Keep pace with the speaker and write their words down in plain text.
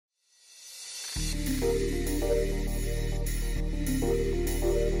So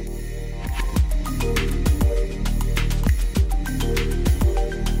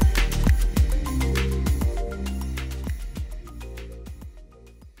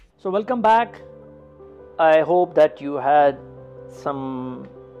welcome back. I hope that you had some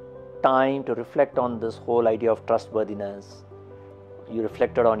time to reflect on this whole idea of trustworthiness. You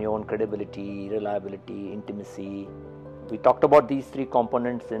reflected on your own credibility, reliability, intimacy. We talked about these three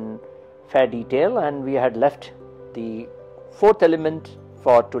components in fair detail, and we had left the fourth element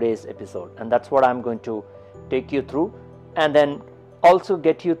for today's episode, and that's what I'm going to take you through, and then also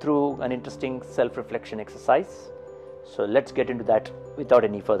get you through an interesting self-reflection exercise. So let's get into that without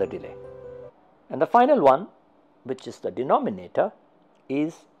any further delay. And the final one, which is the denominator,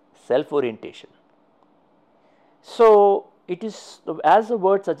 is self-orientation. So it is, as the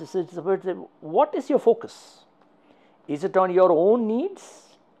word suggests, it's the word, what is your focus? Is it on your own needs,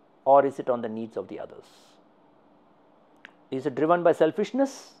 or is it on the needs of the others? Is it driven by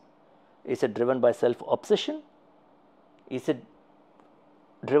selfishness? Is it driven by self-obsession? Is it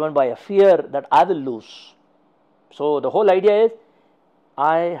driven by a fear that I will lose? So the whole idea is,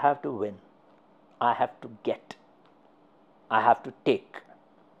 I have to win, I have to get, I have to take.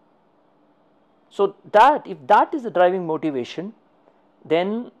 So that, if that is the driving motivation,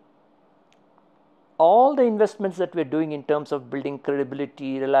 then all the investments that we are doing in terms of building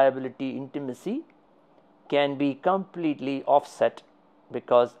credibility, reliability, intimacy can be completely offset,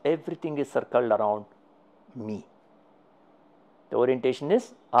 because everything is circled around me. The orientation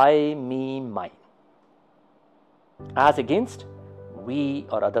is I, me, mine, as against we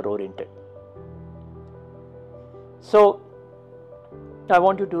or other oriented. So I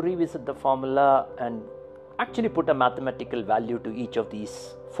want you to revisit the formula and actually put a mathematical value to each of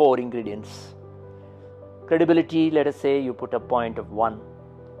these four ingredients. Credibility, let us say you put a point of 1.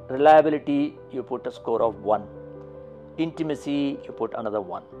 Reliability, you put a score of 1. Intimacy, you put another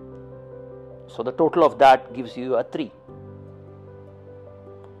 1. So the total of that gives you a 3.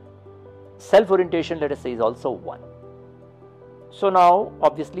 Self-orientation, let us say, is also 1. So now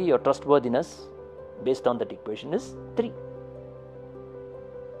obviously your trustworthiness based on that equation is 3.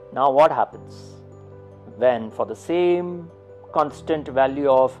 Now what happens when, for the same constant value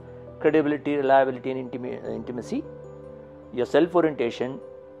of credibility, reliability and intimacy, your self-orientation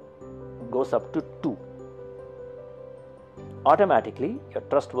goes up to 2? Automatically your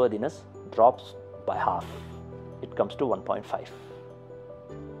trustworthiness drops by half. It comes to 1.5.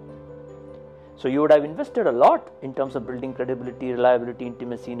 So you would have invested a lot in terms of building credibility, reliability,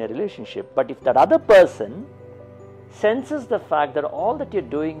 intimacy in a relationship. But if that other person senses the fact that all that you're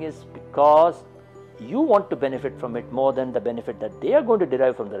doing is because you want to benefit from it more than the benefit that they are going to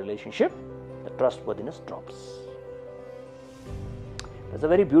derive from the relationship, the trustworthiness drops. There's a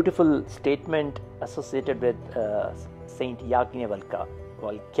very beautiful statement associated with Saint Yajnavalkya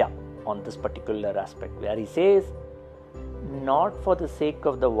on this particular aspect, where he says, not for the sake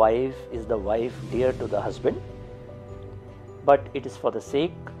of the wife is the wife dear to the husband, but it is for the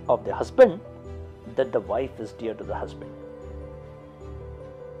sake of the husband that the wife is dear to the husband.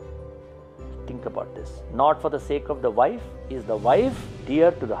 Think about this. Not for the sake of the wife is the wife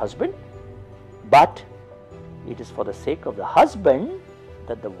dear to the husband, but it is for the sake of the husband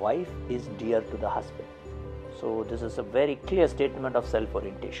that the wife is dear to the husband. So this is a very clear statement of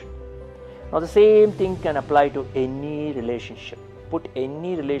self-orientation. Now the same thing can apply to any relationship. Put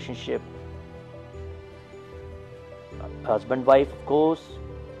any relationship, husband-wife of course,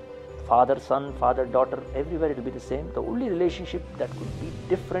 father-son, father-daughter, everywhere it will be the same. The only relationship that could be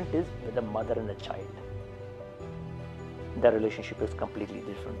different is with a mother and a child. The relationship is completely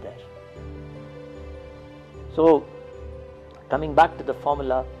different there. So coming back to the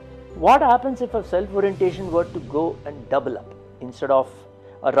formula, what happens if a self-orientation were to go and double up instead of,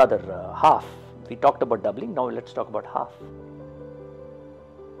 or rather half? We talked about doubling, now let's talk about half.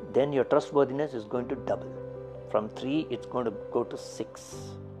 Then your trustworthiness is going to double. From 3 it's going to go to 6.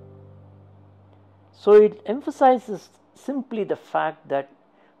 So it emphasizes simply the fact that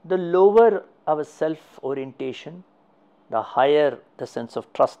the lower our self-orientation, the higher the sense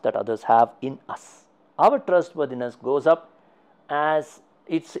of trust that others have in us. Our trustworthiness goes up as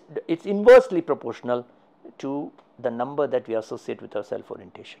it's inversely proportional to the number that we associate with our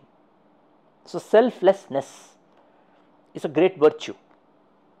self-orientation. So selflessness is a great virtue.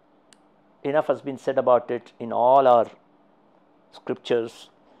 Enough has been said about it in all our scriptures.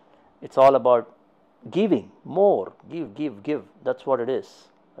 It's all about giving more, give. That's what it is,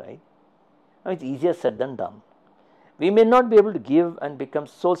 right? Now it's easier said than done. We may not be able to give and become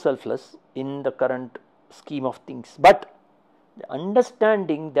so selfless in the current scheme of things, but The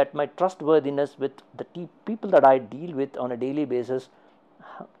understanding that my trustworthiness with the people that I deal with on a daily basis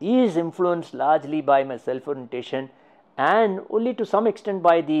is influenced largely by my self-orientation and only to some extent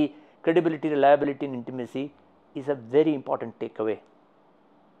by the credibility, reliability and intimacy is a very important takeaway.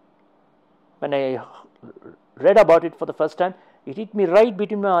 When I read about it for the first time, it hit me right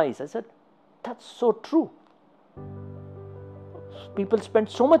between my eyes. I said, that's so true. People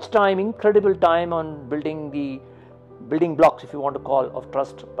spend so much time, incredible time on building the building blocks, if you want to call, of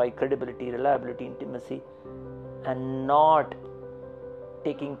trust by credibility, reliability, intimacy, and not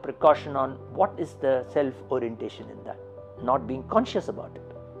taking precaution on what is the self-orientation in that, not being conscious about it.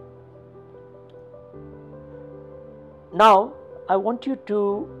 Now, I want you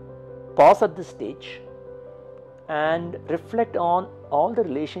to pause at this stage and reflect on all the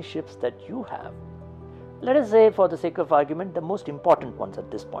relationships that you have. Let us say, for the sake of argument, the most important ones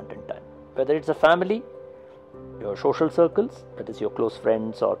at this point in time, whether it's a family, your social circles, that is your close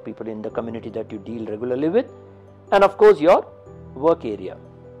friends or people in the community that you deal regularly with, and of course your work area.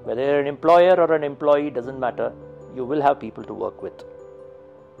 Whether you're an employer or an employee, doesn't matter, you will have people to work with.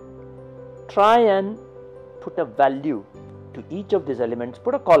 Try and put a value to each of these elements.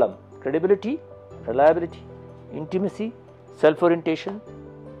 Put a column: credibility, reliability, intimacy, self-orientation,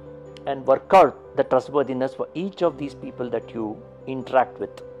 and work out the trustworthiness for each of these people that you interact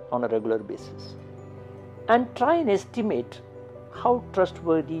with on a regular basis. And try and estimate how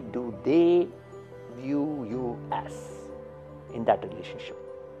trustworthy do they view you as in that relationship.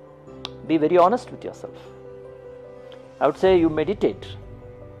 Be very honest with yourself. I would say you meditate,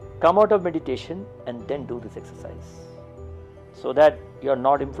 come out of meditation and then do this exercise, so that you are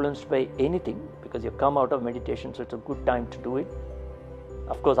not influenced by anything, because you come out of meditation, so it's a good time to do it.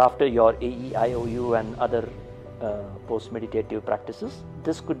 Of course, after your AEIOU and other post-meditative practices,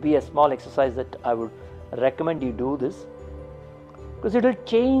 this could be a small exercise that I would recommend you do this, because it will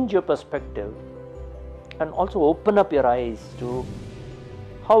change your perspective and also open up your eyes to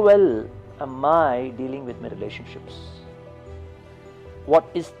how well am I dealing with my relationships. What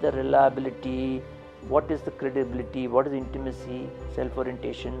is the reliability, what is the credibility, what is intimacy,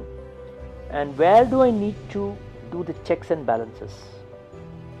 self-orientation, and where do I need to do the checks and balances?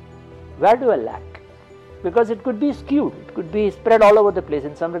 Where do I lack? Because it could be skewed, it could be spread all over the place.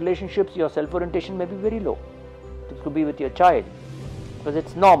 In some relationships, your self-orientation may be very low. It could be with your child, because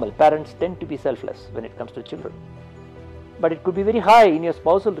it's normal. Parents tend to be selfless when it comes to children. But it could be very high in your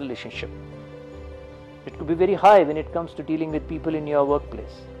spousal relationship. It could be very high when it comes to dealing with people in your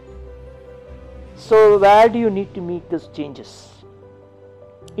workplace. So where do you need to make those changes?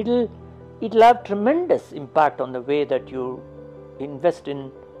 It'll have tremendous impact on the way that you invest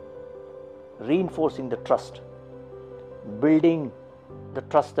in reinforcing the trust, building the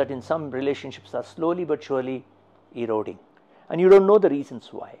trust that in some relationships are slowly but surely eroding, and you don't know the reasons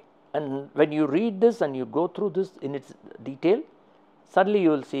why. And when you read this and you go through this in its detail, suddenly you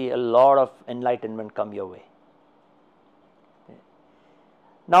will see a lot of enlightenment come your way.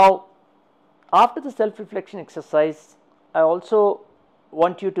 Now, after the self-reflection exercise, I also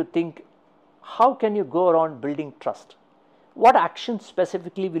want you to think, how can you go around building trust? What actions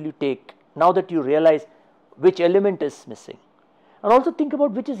specifically will you take now that you realize which element is missing? And also think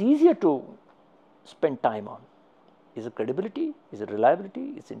about which is easier to spend time on. Is it credibility? Is it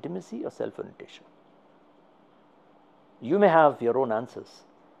reliability? Is it intimacy or self-orientation? You may have your own answers.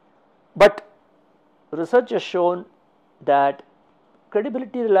 But research has shown that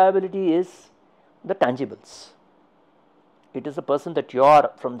credibility, reliability is the tangibles. It is the person that you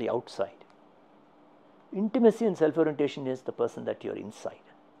are from the outside. Intimacy and self-orientation is the person that you are inside.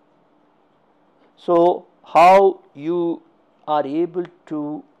 So, how you are able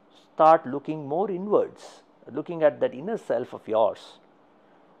to start looking more inwards, looking at that inner self of yours,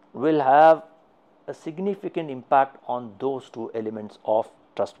 will have a significant impact on those two elements of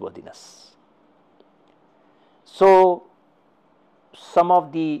trustworthiness. So, some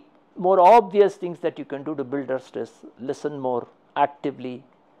of the more obvious things that you can do to build trust is listen more actively,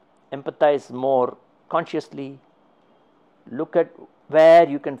 empathize more consciously, look at where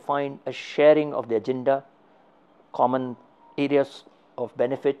you can find a sharing of the agenda, common areas of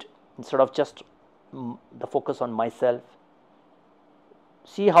benefit instead of just the focus on myself.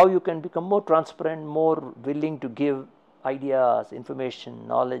 See how you can become more transparent, more willing to give ideas, information,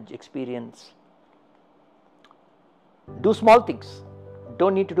 knowledge, experience. Do small things,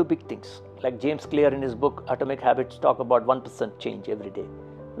 don't need to do big things. Like James Clear in his book Atomic Habits talk about 1% change every day.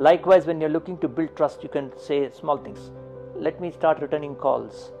 Likewise, when you're looking to build trust, you can say small things. Let me start returning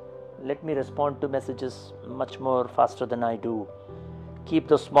calls. Let me respond to messages much more faster than I do. Keep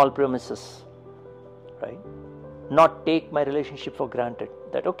those small promises, right? not take my relationship for granted.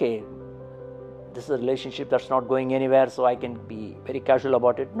 That okay, this is a relationship that's not going anywhere, so I can be very casual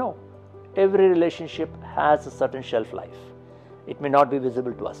about it. No, every relationship has a certain shelf life. It may not be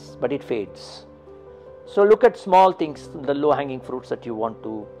visible to us, but it fades. So look at small things, the low-hanging fruits that you want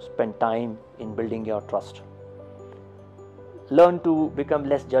to spend time in building your trust. Learn to become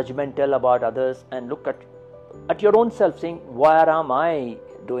less judgmental about others and look at your own self, saying, where am I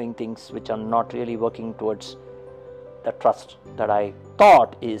doing things which are not really working towards the trust that I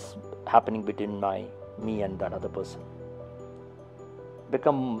thought is happening between me and that other person.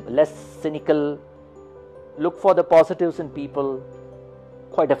 Become less cynical. Look for the positives in people.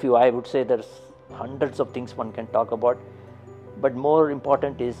 Quite a few. I would say there's hundreds of things one can talk about, but more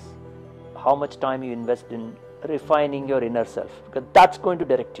important is how much time you invest in refining your inner self, because that's going to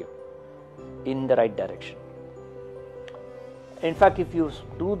direct you in the right direction. In fact, if you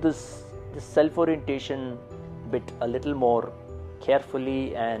do this self-orientation bit a little more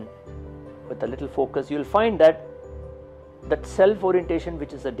carefully and with a little focus, you'll find that self-orientation,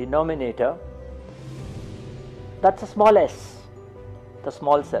 which is a denominator, that's a small s, the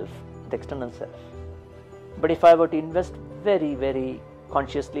small self, the external self. But if I were to invest very, very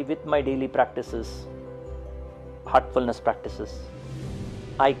consciously with my daily practices, heartfulness practices,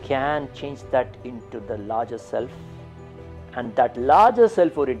 I can change that into the larger self, and that larger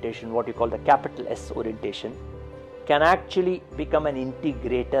self orientation, what you call the capital S orientation, can actually become an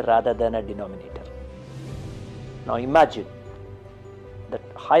integrator rather than a denominator. Now imagine that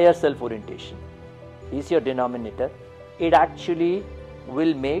higher self orientation is your denominator. It actually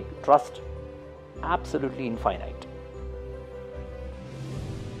will make trust absolutely infinite.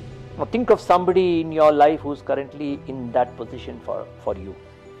 Now think of somebody in your life who's currently in that position for you.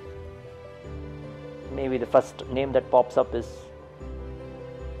 Maybe the first name that pops up is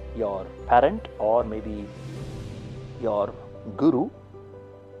your parent, or maybe your guru,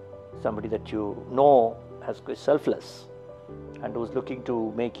 somebody that you know is selfless and who's looking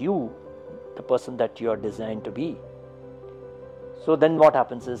to make you the person that you are designed to be. So then what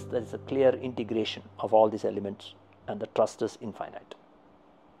happens is there is a clear integration of all these elements and the trust is infinite.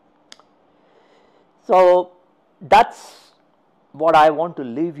 So that's what I want to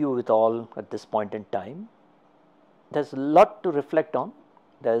leave you with all at this point in time. There's a lot to reflect on.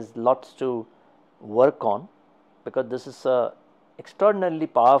 There's lots to work on, because this is a extraordinarily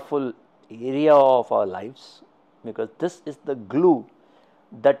powerful area of our lives, because this is the glue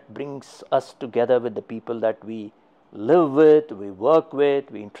that brings us together with the people that we live with, we work with,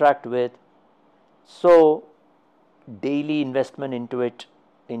 we interact with. So daily investment into it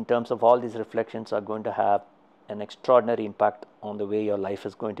in terms of all these reflections are going to have an extraordinary impact on the way your life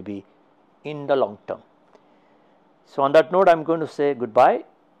is going to be in the long term. So on that note, I'm going to say goodbye,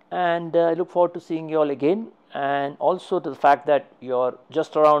 and I look forward to seeing you all again, and also to the fact that you're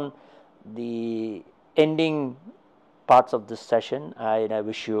just around the ending parts of this session, and I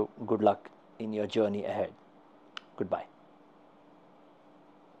wish you good luck in your journey ahead. Goodbye.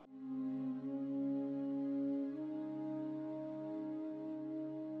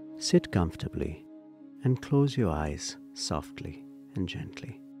 Sit comfortably and close your eyes softly and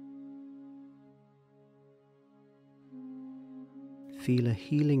gently. Feel a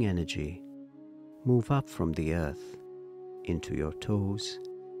healing energy move up from the earth into your toes,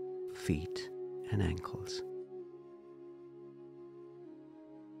 feet, and ankles.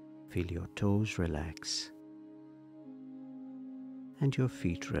 Feel your toes relax and your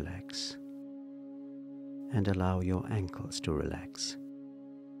feet relax, and allow your ankles to relax.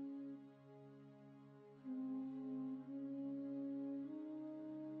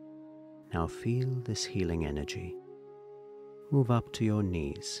 Now feel this healing energy move up to your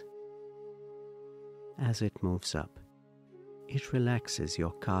knees. As it moves up, it relaxes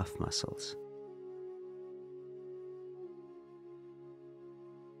your calf muscles.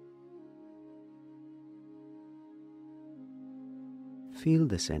 Feel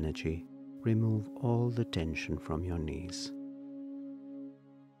this energy remove all the tension from your knees.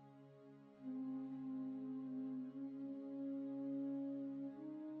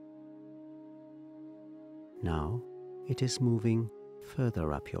 Now it is moving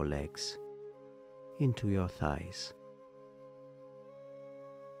further up your legs, into your thighs.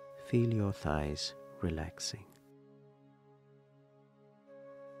 Feel your thighs relaxing.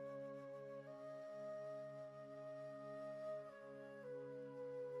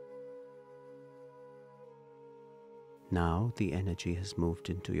 Now the energy has moved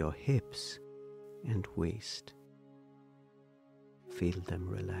into your hips and waist. Feel them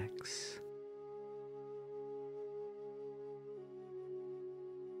relax.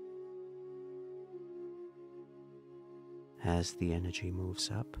 As the energy moves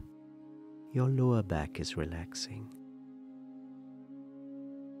up, your lower back is relaxing.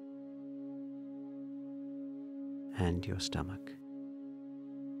 And your stomach.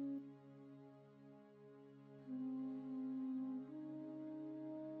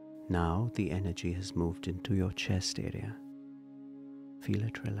 Now the energy has moved into your chest area. Feel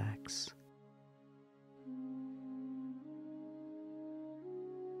it relax.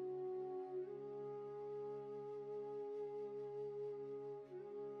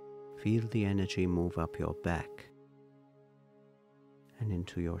 Feel the energy move up your back and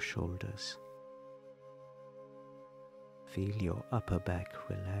into your shoulders. Feel your upper back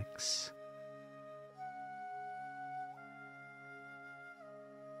relax.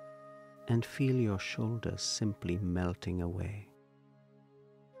 And feel your shoulders simply melting away.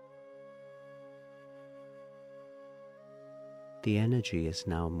 The energy is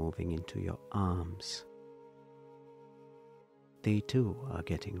now moving into your arms. They too are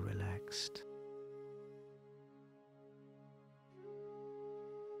getting relaxed.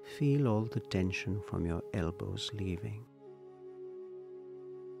 Feel all the tension from your elbows leaving.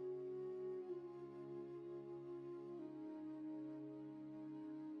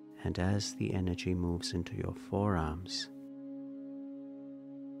 And as the energy moves into your forearms,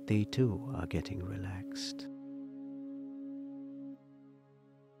 they too are getting relaxed.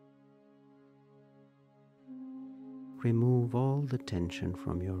 Remove all the tension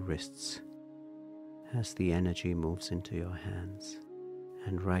from your wrists as the energy moves into your hands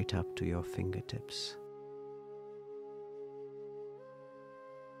and right up to your fingertips.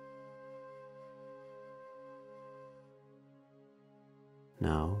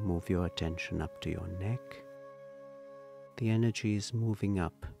 Now move your attention up to your neck. The energy is moving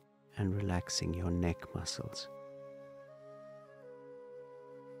up and relaxing your neck muscles.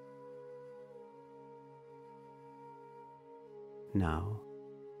 Now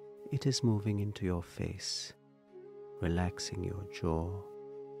it is moving into your face, relaxing your jaw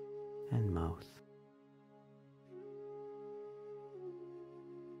and mouth.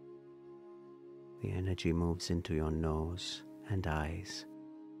 The energy moves into your nose and eyes,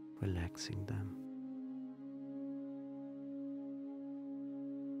 relaxing them.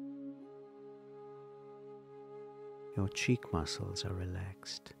 Your cheek muscles are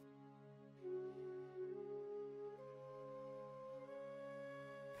relaxed.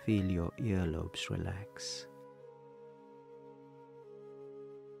 Feel your earlobes relax.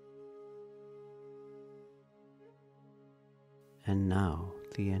 And now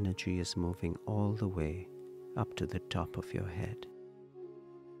the energy is moving all the way up to the top of your head.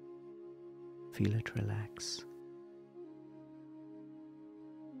 Feel it relax.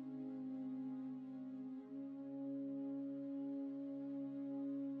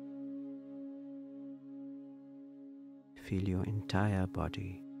 Feel your entire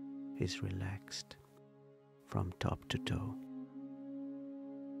body is relaxed from top to toe.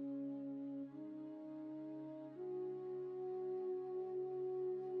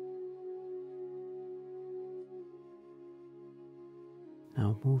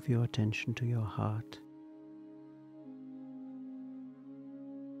 Now move your attention to your heart.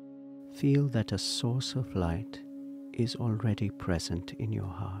 Feel that a source of light is already present in your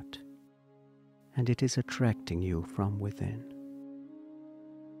heart, and it is attracting you from within.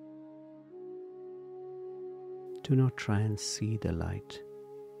 Do not try and see the light,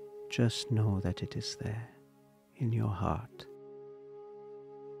 just know that it is there in your heart.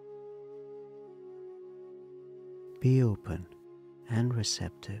 Be open and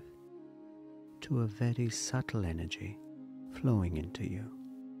receptive to a very subtle energy flowing into you.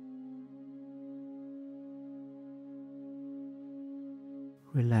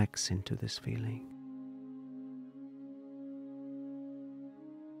 Relax into this feeling.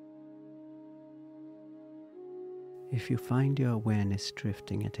 If you find your awareness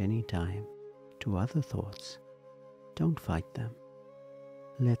drifting at any time to other thoughts, don't fight them.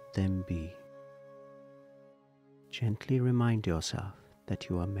 Let them be. Gently remind yourself that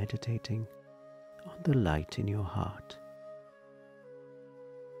you are meditating on the light in your heart.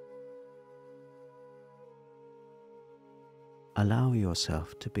 Allow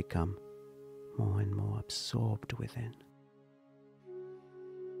yourself to become more and more absorbed within.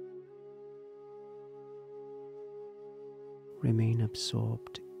 Remain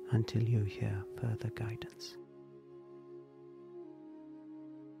absorbed until you hear further guidance.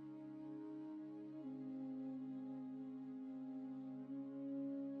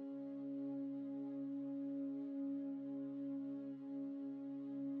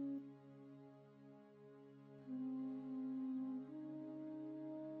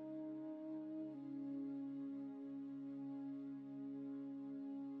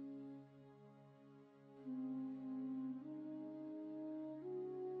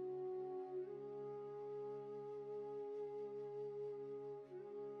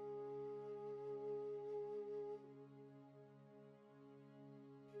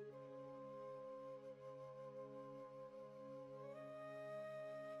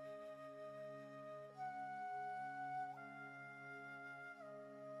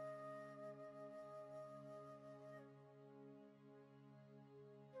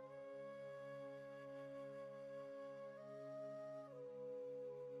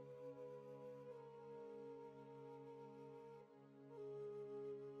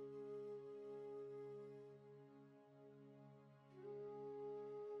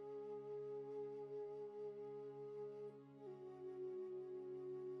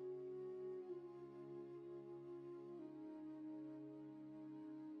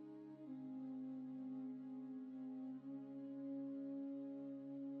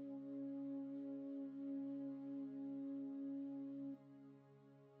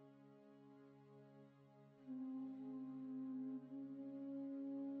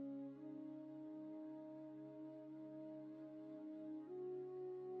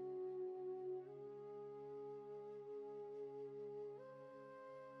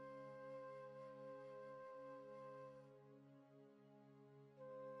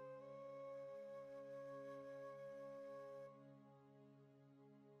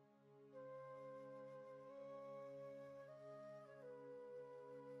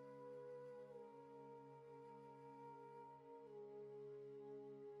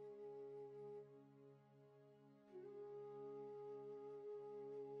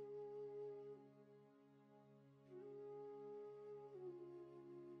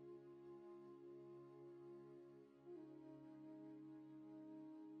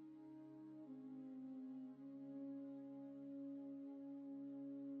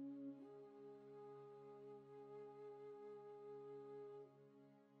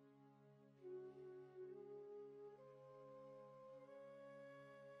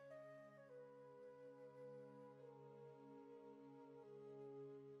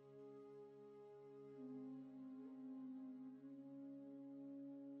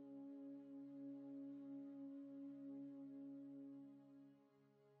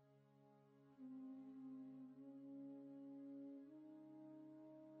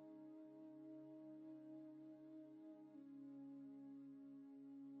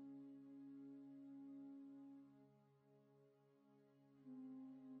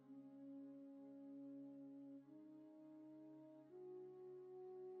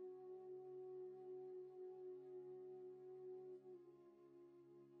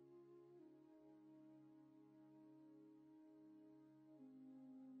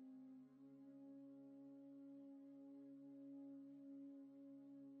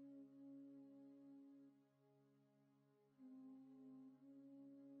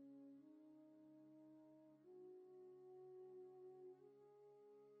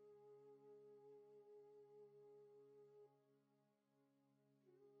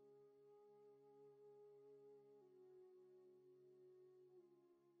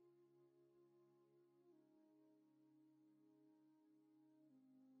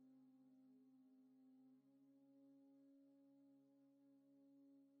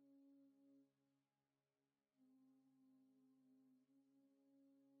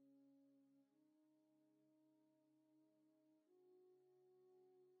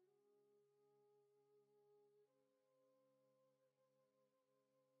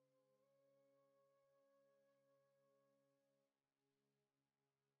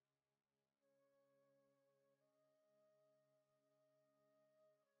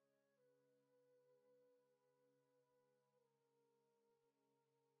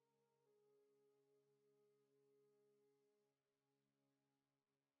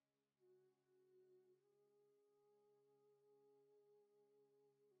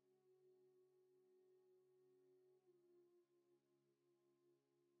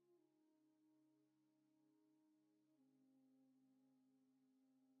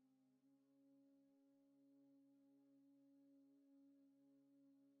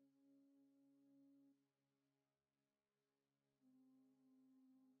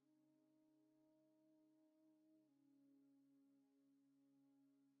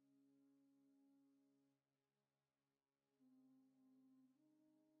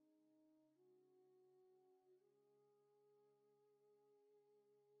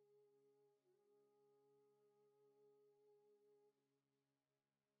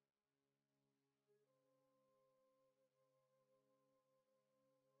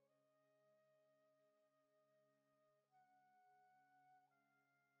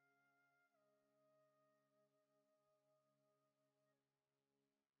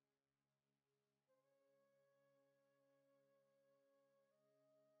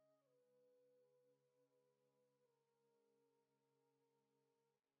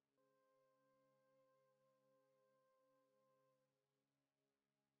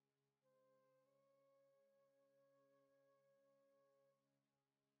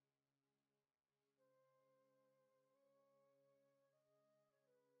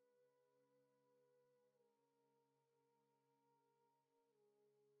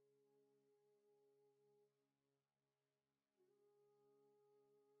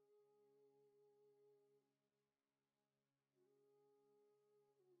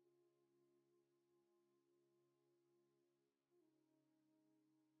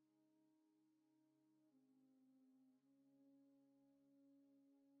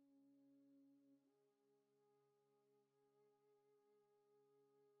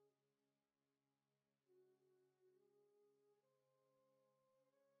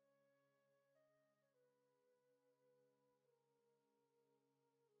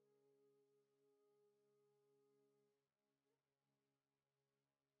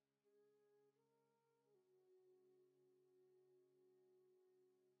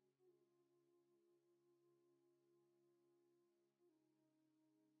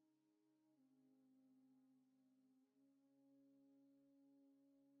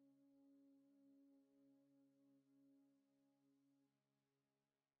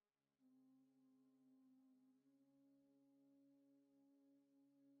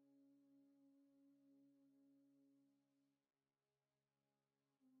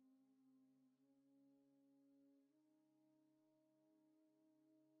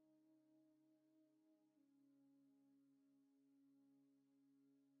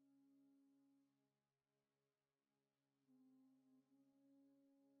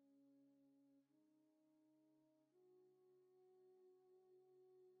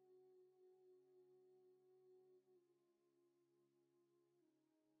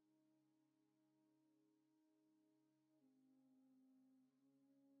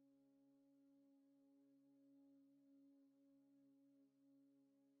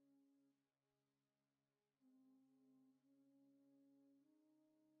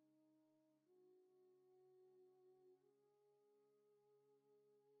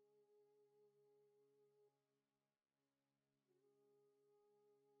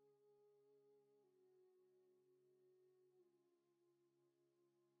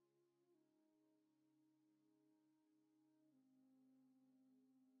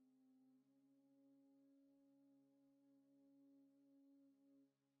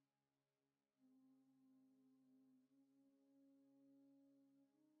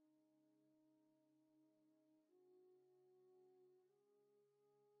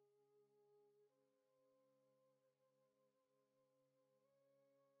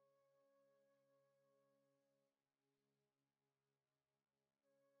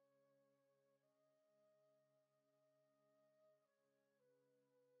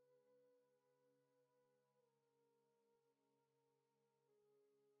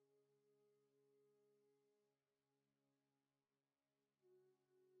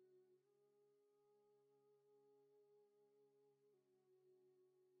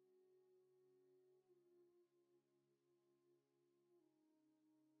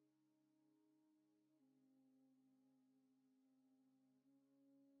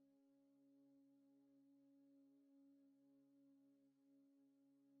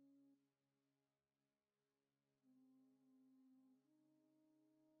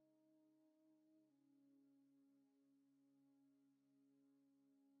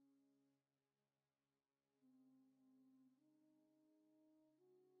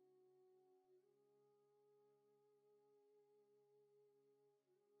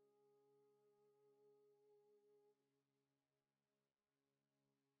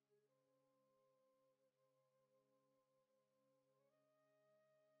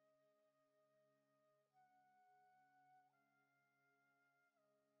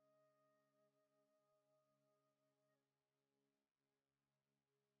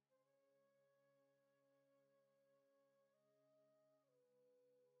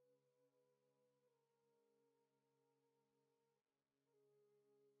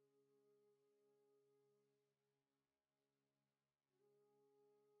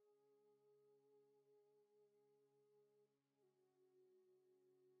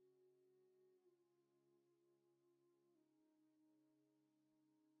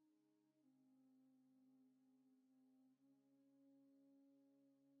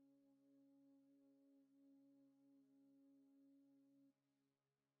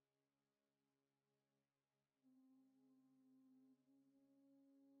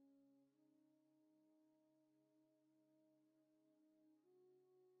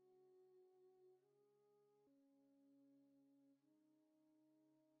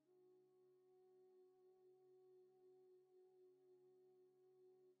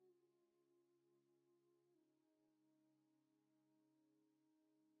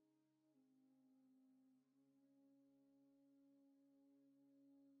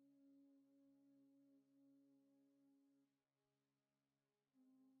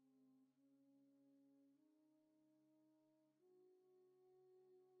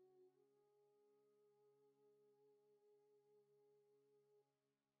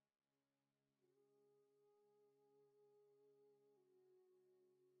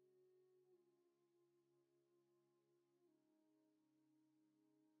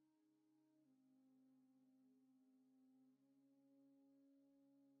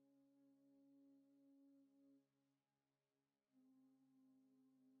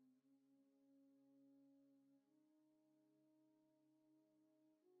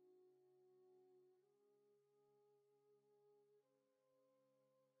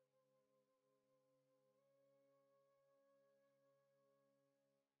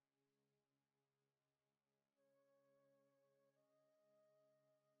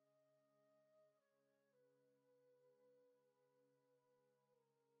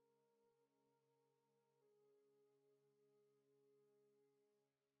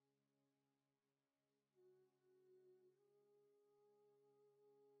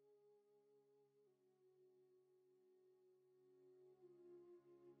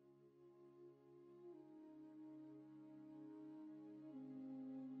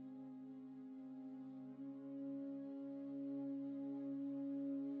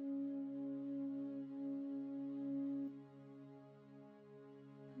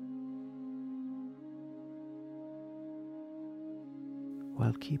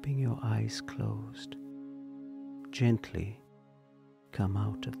 while keeping your eyes closed, gently come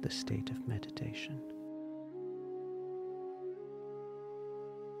out of the state of meditation.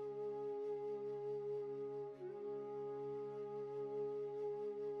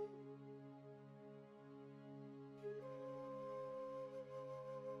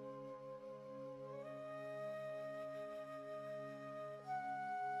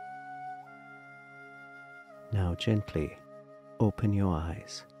 Now gently open your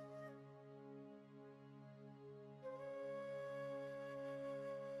eyes.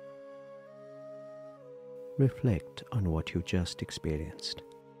 Reflect on what you just experienced.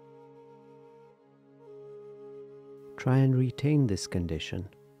 Try and retain this condition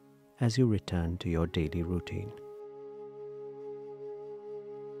as you return to your daily routine.